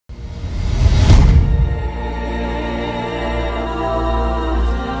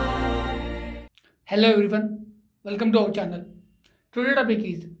Hello everyone, welcome to our channel. Today's topic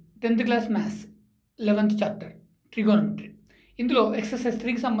is 10th class maths 11th chapter Trigonometry. ఇందులో exercise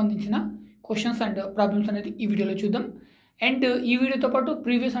 3కి సంబంధించిన questions and problems అనేది ఈ వీడియోలో చూద్దాం. అండ్ ఈ వీడియోతో పాటు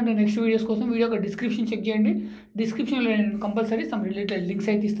ప్రీవియస్ అండ్ నెక్స్ట్ వీడియోస్ కోసం వీడియో ఒక డిస్క్రిప్షన్ చెక్ చేయండి. డిస్క్రిప్షన్లో నేను కంపల్సరీ సమ్ రిలేటెడ్ లింక్స్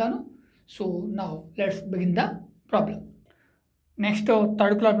అయితే ఇస్తాను. So now let's begin the problem. Next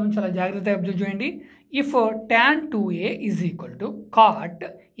third problem చాలా జాగ్రత్తగా అబ్జర్వ్ చేయండి. If tan 2a is equal to cot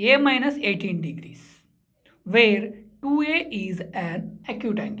a minus 18 degrees where 2a is an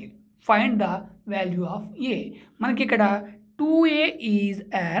acute angle, find the value of a. మనకి ఇక్కడ 2a is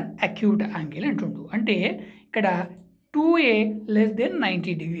an acute angle అంటుండు, అంటే ఇక్కడ 2a less than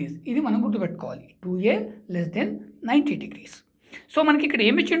 90 degrees. ఇది మనం గుర్తుపెట్టుకోవాలి, 2a less than 90 degrees. So మనకి ఇక్కడ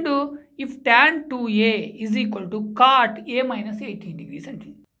ఏమి ఇచ్చిండు, if tan 2a is equal to cot a minus 18 degrees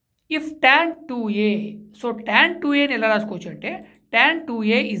అంటుంది. If tan 2a, so tan 2aని ఎలా రాసుకోవచ్చు అంటే tan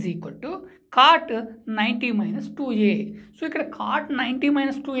 2a is equal to cot 90 minus 2a. So ఇక్కడ cot 90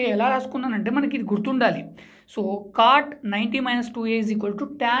 minus 2a ఎలా రాసుకున్నానంటే మనకి ఇది గుర్తుండాలి. So cot 90 minus 2a is equal to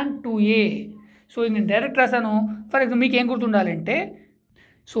tan 2a. So ఇది నేను డైరెక్ట్ రాసాను. ఫర్ ఎగ్జాంపుల్ మీకు ఏం గుర్తుండాలంటే,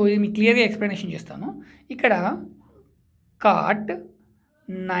 సో ఇది మీకు క్లియర్గా ఎక్స్ప్లెనేషన్ చేస్తాను. ఇక్కడ cot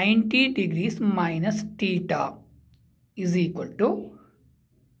 90 degrees minus theta is equal to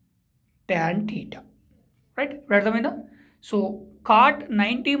tan theta, right? అర్థమైందా? So cot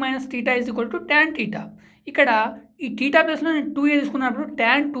 90 minus theta is equal to tan theta. ఇక్కడ ఈ థీటా ప్లస్లో నేను 2a తీసుకున్నప్పుడు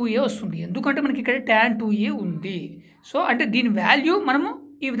tan 2a వస్తుంది, ఎందుకంటే మనకి ఇక్కడ tan 2a ఉంది. సో అంటే దీని వాల్యూ మనము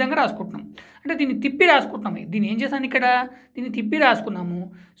ఈ విధంగా రాసుకుంటున్నాం, అంటే దీన్ని తిప్పి రాసుకుంటున్నాము. దీన్ని ఏం చేశాను, ఇక్కడ దీన్ని తిప్పి రాసుకున్నాము.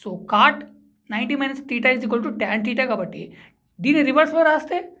 So cot 90 minus theta is equal to tan theta, కాబట్టి దీన్ని రివర్స్లో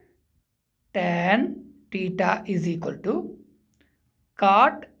రాస్తే tan theta is equal to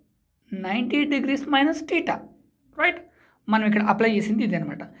cot 90 degrees minus theta, right? మనం ఇక్కడ అప్లై చేసింది ఇది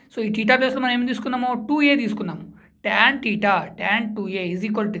అనమాట. సో ఈ థీటా ప్లేస్లో మనం ఏం తీసుకున్నాము, 2a తీసుకున్నాము. tan theta tan 2a is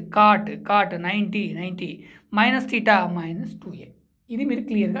equal to cot 90 minus theta minus 2a. ఇది మీరు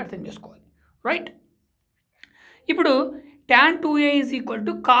క్లియర్గా అర్థం చేసుకోవాలి, రైట్? ఇప్పుడు tan 2a is equal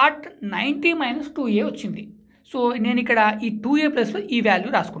to cot 90 minus 2a వచ్చింది. సో నేను ఇక్కడ ఈ 2a ప్లస్లో ఈ వాల్యూ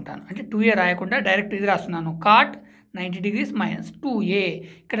రాసుకుంటాను, అంటే 2a రాయకుండా డైరెక్ట్ ఇది రాస్తున్నాను, cot 90 degrees minus 2a.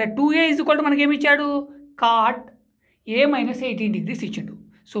 ఇక్కడ 2a is equal to మనకి ఏమి ఇచ్చాడు, cot a minus 18 degrees ఇచ్చిండు.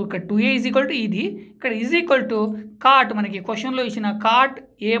 సో ఇక్కడ 2a is equal to ఇది, ఇక్కడ is equal to cot మనకి క్వశ్చన్లో ఇచ్చిన cot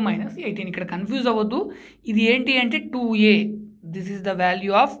a minus 18. ఇక్కడ కన్ఫ్యూజ్ అవ్వద్దు, ఇది ఏంటి అంటే 2a, this is the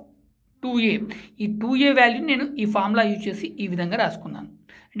value of 2a. ఈ 2a వాల్యూని నేను ఈ ఫార్ములా యూజ్ చేసి ఈ విధంగా రాసుకున్నాను,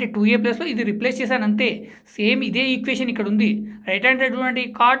 అంటే 2a ప్లస్లో ఇది రిప్లేస్ చేశాను అంతే. సేమ్ ఇదే ఈక్వేషన్ ఇక్కడ ఉంది. రైట్ హ్యాండ్ సైడ్ చూడండి,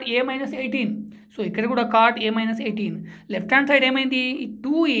 cot a minus 18. సో ఇక్కడ కూడా cot a minus 18. Left hand side ఏమైంది, ఈ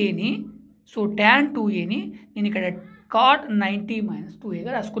 2aని, సో tan 2aని నేను ఇక్కడ cot 90 minus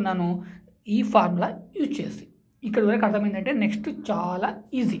 2aగా రాసుకున్నాను ఈ ఫార్ములా యూజ్ చేసి. ఇక్కడ వరకు అర్థమైందంటే నెక్స్ట్ చాలా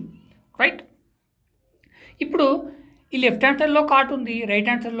ఈజీ, రైట్? ఇప్పుడు ఈ లెఫ్ట్ హ్యాండ్ సైడ్లో cot ఉంది, రైట్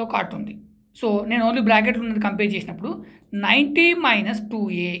హ్యాండ్ సైడ్లో cot ఉంది. సో నేను ఓన్లీ బ్రాకెట్ ఉన్నది కంపేర్ చేసినప్పుడు 90 minus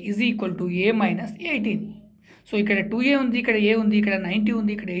 2a is equal to a minus 18. So ఇక్కడ 2a ఉంది, ఇక్కడ a ఉంది, ఇక్కడ 90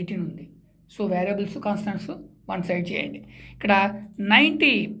 ఉంది, ఇక్కడ 18 ఉంది. So variables constants one side చేయండి. ఇక్కడ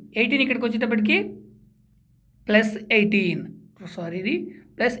 90 18 ఇక్కడికి వచ్చేటప్పటికి ప్లస్ 18, సారీ ఇది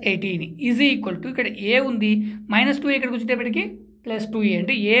ప్లస్ 18 ఈజ్ ఈక్వల్ టు ఇక్కడ ఏ ఉంది మైనస్ 2a ఇక్కడికి వచ్చేటప్పటికి ప్లస్ 2a,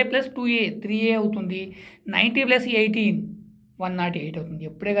 అంటే a ప్లస్ 2a 3a అవుతుంది. 90 ప్లస్ 18 108 అవుతుంది.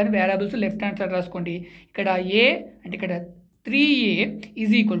 ఎప్పుడే కానీ వేరియబుల్స్ లెఫ్ట్ హ్యాండ్ సైడ్ రాసుకోండి. ఇక్కడ a అంటే ఇక్కడ 3a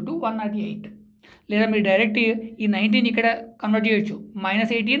ఈజ్ ఈక్వల్ టు 108. లేదా మీరు డైరెక్ట్ ఈ 19 ఇక్కడ కన్వర్ట్ చేయొచ్చు,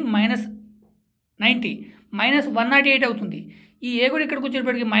 మైనస్ 18 మైనస్ 90 మైనస్ 108 అవుతుంది. ఈ ఏ కూడా ఇక్కడికి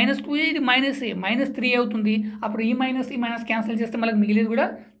వచ్చేటప్పటికి మైనస్ 2a, ఇది మైనస్ a మైనస్ 3 అవుతుంది. అప్పుడు ఈ మైనస్ క్యాన్సిల్ చేస్తే మనకు మిగిలేదు కూడా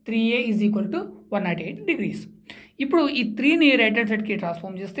 3a is equal to 108 degrees. ఇప్పుడు ఈ 3ని రైట్ హ్యాండ్ సైడ్కి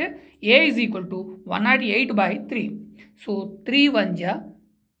ట్రాన్స్ఫార్మ్ చేస్తే a is equal to 108/3. So 3 1 జా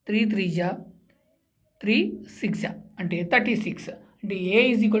 3 3 జా 3 6 జా అంటే 36. అంటే a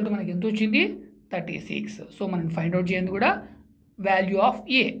ఈజ్ ఈక్వల్ టు మనకి ఎంత వచ్చింది, 36. సో మనం ఫైండ్ అవుట్ చేయండి కూడా value of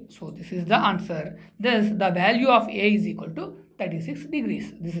a. So this is the answer. Thus the value of a is equal to 36 degrees.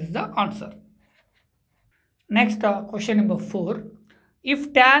 This is the answer. Next question number 4. If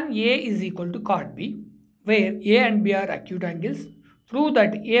tan a is equal to cot b, where a and b are acute angles, prove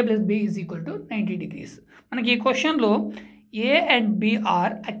that a plus b is equal to 90 degrees. మనకి ఈ క్వశ్చన్లో a and b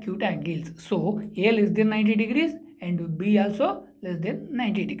are acute angles. So a less than 90 degrees and b also less than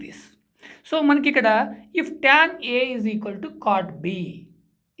 90 degrees. So మనకి ఇక్కడ if tan a is equal to cot b,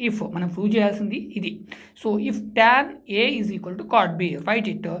 if మనం prove చేయాల్సింది ఇది. So if tan a is equal to cot b, right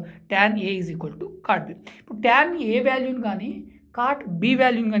it, tan a is equal to cot b. ఇప్పుడు tan a వాల్యూని కానీ cot B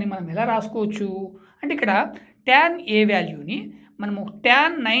వాల్యూని కానీ మనం ఎలా రాసుకోవచ్చు అంటే ఇక్కడ tan ఏ వాల్యూని మనము tan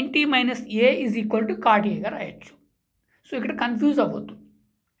 90 minus A is equal to cart ఏగా రాయొచ్చు. సో ఇక్కడ కన్ఫ్యూజ్ అవ్వద్దు.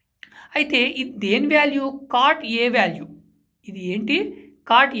 అయితే ఇది దేని వాల్యూ? కాట్ ఏ వాల్యూ. ఇది ఏంటి?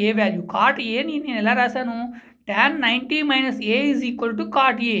 కాట్ ఏ వాల్యూ. కాట్ ఏని నేను ఎలా రాశాను? tan 90 minus A is equal to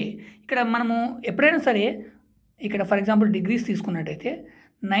cart ఏ. ఇక్కడ మనము ఎప్పుడైనా సరే ఇక్కడ ఫర్ ఎగ్జాంపుల్ డిగ్రీస్ తీసుకున్నట్టయితే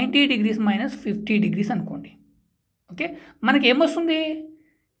 90 డిగ్రీస్ మైనస్ 50 డిగ్రీస్ అనుకోండి. ఓకే, మనకి ఏమొస్తుంది?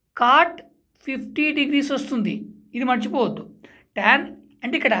 కాట్ 50 డిగ్రీస్ వస్తుంది. ఇది మర్చిపోవద్దు. ట్యాన్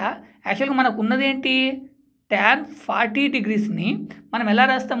అంటే ఇక్కడ యాక్చువల్గా మనకు ఉన్నది ఏంటి? tan 40 డిగ్రీస్ని మనం ఎలా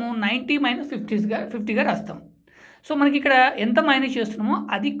రాస్తాము? 90 మైనస్ 50గా రాస్తాము. సో మనకి ఇక్కడ ఎంత మైనస్ చేస్తున్నామో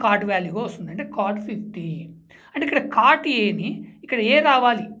అది కాట్ వాల్యూగా వస్తుంది, అంటే కాట్ 50. అంటే ఇక్కడ కాట్ ఏని ఇక్కడ ఏ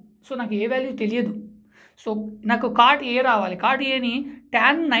రావాలి. సో నాకు ఏ వాల్యూ తెలియదు. సో నాకు కాట్ ఏ రావాలి. కాట్ ఏని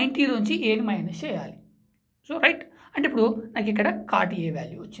tan 90లోంచి ఏని మైనస్ చేయాలి. సో రైట్, అంటే ఇప్పుడు నాకు ఇక్కడ కాట్ ఏ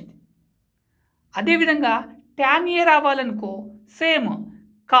వాల్యూ వచ్చింది. అదేవిధంగా tan A రావాలనుకో, same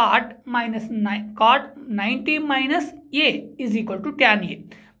cot 90 minus A is equal to tan ఏ.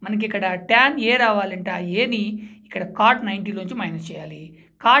 మనకి ఇక్కడ tan ఏ రావాలంటే ఆ ఏని ఇక్కడ కాట్ 90లోంచి మైనస్ చేయాలి.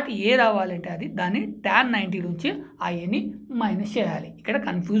 కాట్ ఏ రావాలంటే అది దాన్ని tan 90లోంచి ఆ ఏని మైనస్ చేయాలి. ఇక్కడ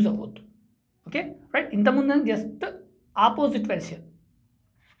కన్ఫ్యూజ్ అవ్వద్దు. ఓకే రైట్, ఇంతకుముందు జస్ట్ ఆపోజిట్ వెర్షన్.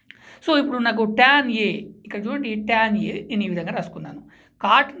 సో ఇప్పుడు నాకు tan ఏ ఇక్కడ చూడండి, tan ఏ నేను ఈ విధంగా రాసుకున్నాను.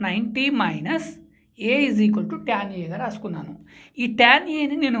 Cot 90 minus A is equal to tan ఏగా రాసుకున్నాను. ఈ tan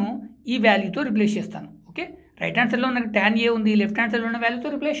ఏని నేను ఈ వాల్యూతో రిప్లేస్ చేస్తాను. ఓకే, రైట్ హ్యాండ్ సైడ్లో నాకు tan ఏ ఉంది, లెఫ్ట్ హ్యాండ్ సైడ్లో ఉన్న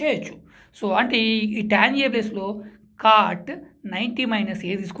వాల్యూతో రిప్లేస్ చేయొచ్చు. సో అంటే ఈ tan ఏ ప్లేస్లో కాట్ 90 మైనస్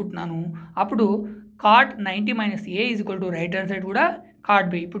ఏ తీసుకుంటున్నాను. అప్పుడు cot 90 minus A is equal to right hand side కూడా కాట్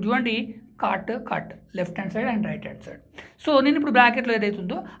బి. ఇప్పుడు చూడండి, cot left hand side and right hand side. So నేను ఇప్పుడు బ్రాకెట్లో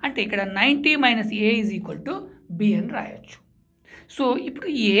ఏదైతుందో అంటే ఇక్కడ 90 minus A is equal to be అని రాయొచ్చు. సో ఇప్పుడు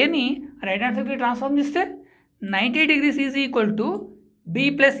ఏని రైట్ హ్యాండ్ సైడ్కి ట్రాన్స్ఫార్మ్ చేస్తే 90 degrees is equal to be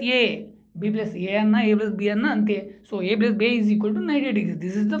plus A. B plus ఏ అన్న ఏ ప్లస్ బి అన్న అంతే. So A plus B is equal to 90 degrees.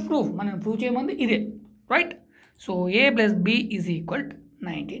 This is the proof. మనం ప్రూవ్ చేయమంది ఇదే, right. So A plus B is equal to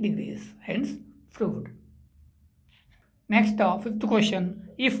 90 degrees, hence proved. Next, fifth question.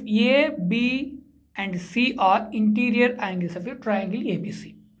 If A, B and C are interior angles of a triangle ABC,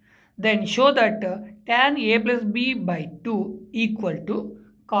 then show that tan A plus B by 2 equal to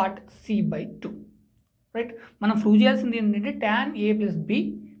cot C by 2. Right? మనం prove చేయాల్సింది ఏంటంటే tan A plus B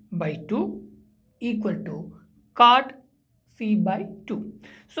by 2 equal to cot C by 2.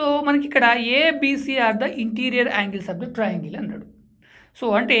 So మనకి ఇక్కడ A, B, C are the interior angles of the triangle అన్నాడు. So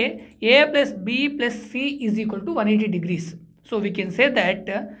అంటే A plus B plus C is equal to 180 degrees. So we can say that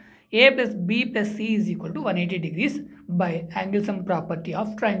A plus B plus C is equal to 180 degrees by angle sum property of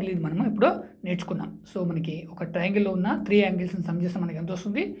triangle. ఇది మనం ఇప్పుడు నేర్చుకున్నాం. So మనకి ఒక ట్రయాంగిల్లో ఉన్న 3 యాంగిల్స్ని some చేస్తే మనకి ఎంత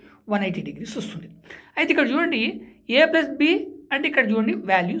వస్తుంది? 180 డిగ్రీస్ వస్తుంది. అయితే ఇక్కడ చూడండి A plus B అంటే ఇక్కడ చూడండి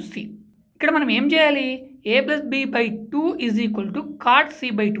వాల్యూ C. ఇక్కడ మనం ఏం చేయాలి? A plus B by 2 is equal to cot C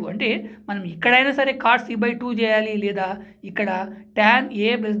by 2. అంటే మనం ఇక్కడైనా సరే cot C by 2 చేయాలి, లేదా ఇక్కడ tan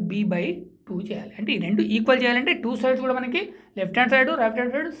A plus B by 2 చేయాలి. అంటే ఈ రెండు ఈక్వల్ చేయాలంటే 2 సైడ్స్ కూడా మనకి left hand side right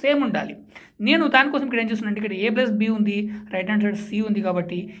hand side same ఉండాలి. నేను దానికోసం ఇక్కడ ఏం చేస్తున్నాను అంటే ఇక్కడ A plus B ఉంది, రైట్ హ్యాండ్ సైడ్ C ఉంది,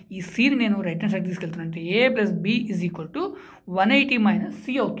 కాబట్టి ఈ Cని నేను రైట్ హ్యాండ్ సైడ్ తీసుకెళ్తున్నాను. అంటే A plus B is equal to 180 minus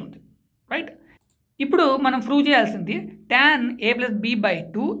C అవుతుంది, రైట్. ఇప్పుడు మనం ప్రూవ్ చేయాల్సింది tan A plus B by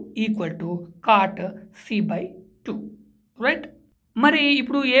 2 equal to cot C by 2, right. మరి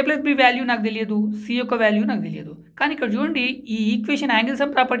ఇప్పుడు A plus B వాల్యూ నాకు తెలియదు, C యొక్క వాల్యూ నాకు తెలియదు. కానీ ఇక్కడ చూడండి ఈ ఈక్వేషన్ యాంగిల్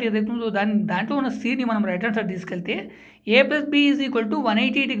సమ్ ప్రాపర్టీ ఏదైతే ఉందో దాంట్లో ఉన్న Cని మనం రైట్ హ్యాండ్ సైడ్ తీసుకెళ్తే A plus B is equal to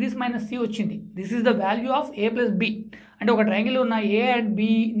 180 degrees minus C వచ్చింది. This is the value of A plus B. అంటే ఒక ట్రయాంగిల్ ఉన్న A అండ్ B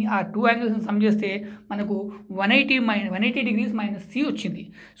ఆ 2 యాంగిల్స్ని సమ్ చేస్తే మనకు 180 డిగ్రీస్ మైనస్ C వచ్చింది.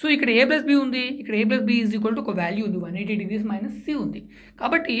 సో ఇక్కడ A plus B ఉంది, ఇక్కడ A plus B is equal to ఒక వాల్యూ ఉంది, 180 డిగ్రీస్ మైనస్ C ఉంది.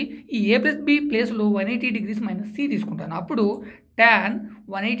 కాబట్టి ఈ A plus B ప్లేస్లో 180 డిగ్రీస్ మైనస్ C తీసుకుంటాను. అప్పుడు tan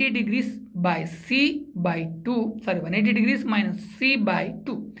 180 degrees by C by 2 180 degrees minus C by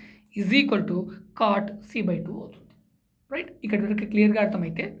 2 is equal to cot C by 2 అవుతుంది, right. ఇక్కడ వరకు క్లియర్గా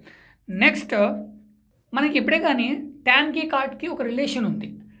అర్థమైతే నెక్స్ట్ మనకి ఇప్పుడే కానీ ట్యాన్కి కాట్కి ఒక రిలేషన్ ఉంది.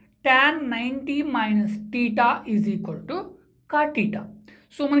 tan 90 minus theta is equal to cart theta.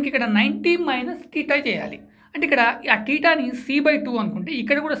 So మనకి ఇక్కడ 90 మైనస్ టీటా చేయాలి. అంటే ఇక్కడ ఆ టీటాని C బై 2 అనుకుంటే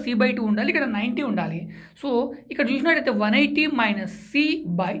ఇక్కడ కూడా C బై 2 ఉండాలి, ఇక్కడ 90 ఉండాలి. సో ఇక్కడ చూసినట్టయితే 180 మైనస్ C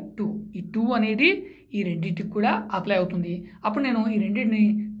బై 2, ఈ 2 అనేది ఈ రెండింటికి కూడా అప్లై అవుతుంది. అప్పుడు నేను ఈ రెండింటిని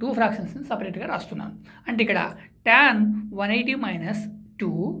 2 ఫ్రాక్షన్స్ని సపరేట్గా రాస్తున్నాను. అంటే ఇక్కడ tan 180 minus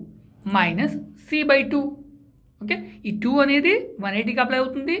 2 minus C by 2. Okay, ఈ 2 అనేది 180కి అప్లై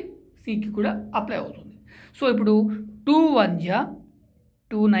అవుతుంది, Cకి కూడా అప్లై అవుతుంది. సో ఇప్పుడు 2 1 ja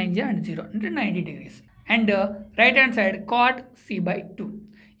 2 9 ja and 0 అంటే 90 degrees. And right hand side cot c/2.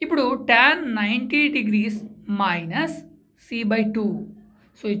 ఇప్పుడు tan 90 degrees minus c/2.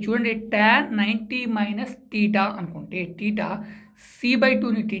 So ఇది చూడండి, tan 90 మైనస్ టీటా అనుకుంటే, టీటా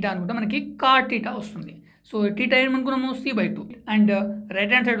c/2ని టీటా అనుకుంటే మనకి cot టీటా వస్తుంది. So theta ఏమనుకున్నాము, c/2. And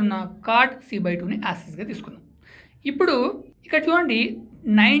right hand side ఉన్న cot c/2ని యాసిస్గా తీసుకున్నాం. ఇప్పుడు ఇక్కడ చూడండి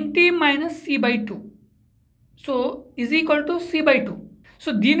 90 minus c/2 so is equal to c/2. So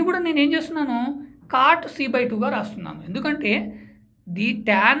దీన్ని కూడా నేను ఏం చేస్తున్నాను, cot c/2గా రాస్తున్నాను. ఎందుకంటే the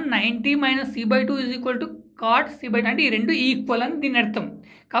tan 90 minus c/2 is equal to cot c/2 అంటే ఈ రెండు ఈక్వల్ అని దీని అర్థం.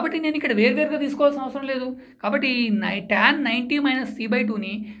 కాబట్టి నేను ఇక్కడ వేరువేరుగా తీసుకోవాల్సిన అవసరం లేదు. కాబట్టి tan 90 మైనస్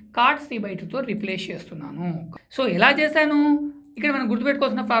c/2ని cot c/2తో రిప్లేస్ చేస్తున్నాను. సో ఎలా చేశాను, ఇక్కడ మనం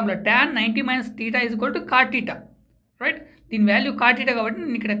గుర్తుపెట్టుకోవాల్సిన formula tan 90 minus theta is equal to cot theta, right. దీని వాల్యూ cot టీటా కాబట్టి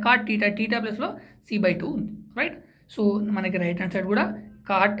నేను ఇక్కడ cot టీటా, టీటా ప్లస్లో c/2 ఉంది, రైట్. సో మనకి రైట్ హ్యాండ్ సైడ్ కూడా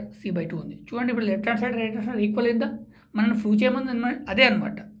cot c/2 ఉంది. చూడండి ఇప్పుడు left hand side right hand side equal అయిందా, మనం ప్రూవ్ చేయమని అదే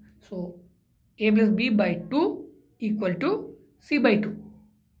అనమాట. So a+b/2 equal to c/2.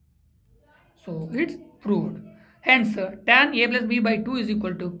 So it's proved. Hence tan a+b/2 is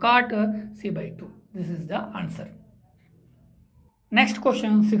equal to cot c/2. This is the answer. Next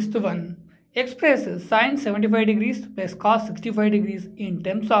question, sixth one. Express sin 75 degrees plus cos 65 degrees in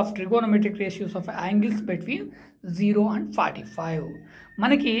terms of trigonometric ratios of angles between 0 and 45.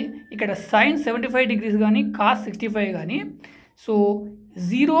 మనకి ఇక్కడ sin 75 degrees కానీ cos 65 కానీ so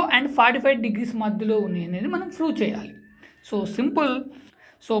 0 and 45 degrees మధ్యలో ఉన్నాయి అనేది మనం prove చేయాలి. So simple.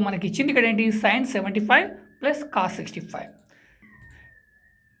 So మనకి ఇచ్చింది ఇక్కడ ఏంటి, sin 75 plus cos 65.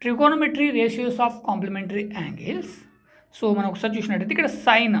 Trigonometry ratios of complementary angles. So మనం ఒకసారి చూసినట్టయితే ఇక్కడ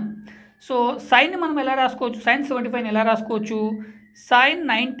సైన్. సో సైన్ మనం ఎలా రాసుకోవచ్చు, sin 75 ఎలా రాసుకోవచ్చు, sin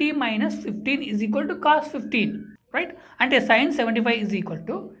 90 minus 15 is equal to cos 15, right. అంటే sin 75 is equal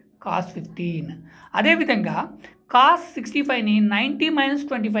to cos 15. అదేవిధంగా cos 65ని 90 మైనస్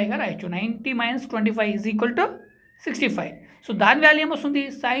 25గా రాయొచ్చు. 90 minus 25 is equal to 65. So దాని వాల్యూ ఏమొస్తుంది,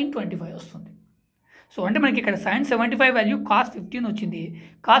 sin 25 వస్తుంది. సో అంటే మనకి ఇక్కడ sin 75 వాల్యూ cos 15 వచ్చింది,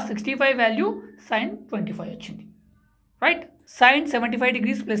 cos 65 వాల్యూ sin 25 వచ్చింది, right. sin 75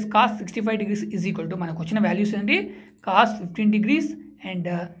 degrees plus cos 65 degrees is equal to మనకు వచ్చిన వాల్యూస్ ఏంటి, cos 15 degrees and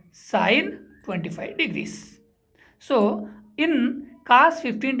sin 25 degrees. So in cos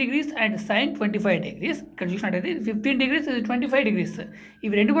 15 degrees and sin 25 degrees ఇక్కడ చూసినట్టయితే 15 degrees ఇది 25 degrees.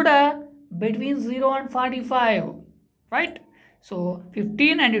 ఇవి రెండు కూడా between 0 and 45, right. So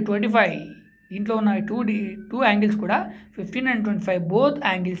 15 and 25 దీంట్లో ఉన్న టూ యాంగిల్స్ కూడా 15 and 25 both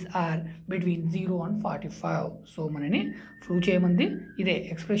angles are between 0 and 45. So మనని ప్రూవ్ చేయమంది ఇదే,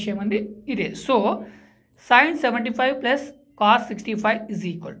 ఎక్స్ప్రెస్ చేయమంది ఇదే. So sin 75 plus cos 65 is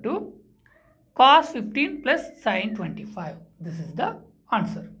equal to cos 15 plus sin 25. This is the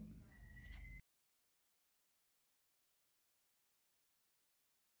answer.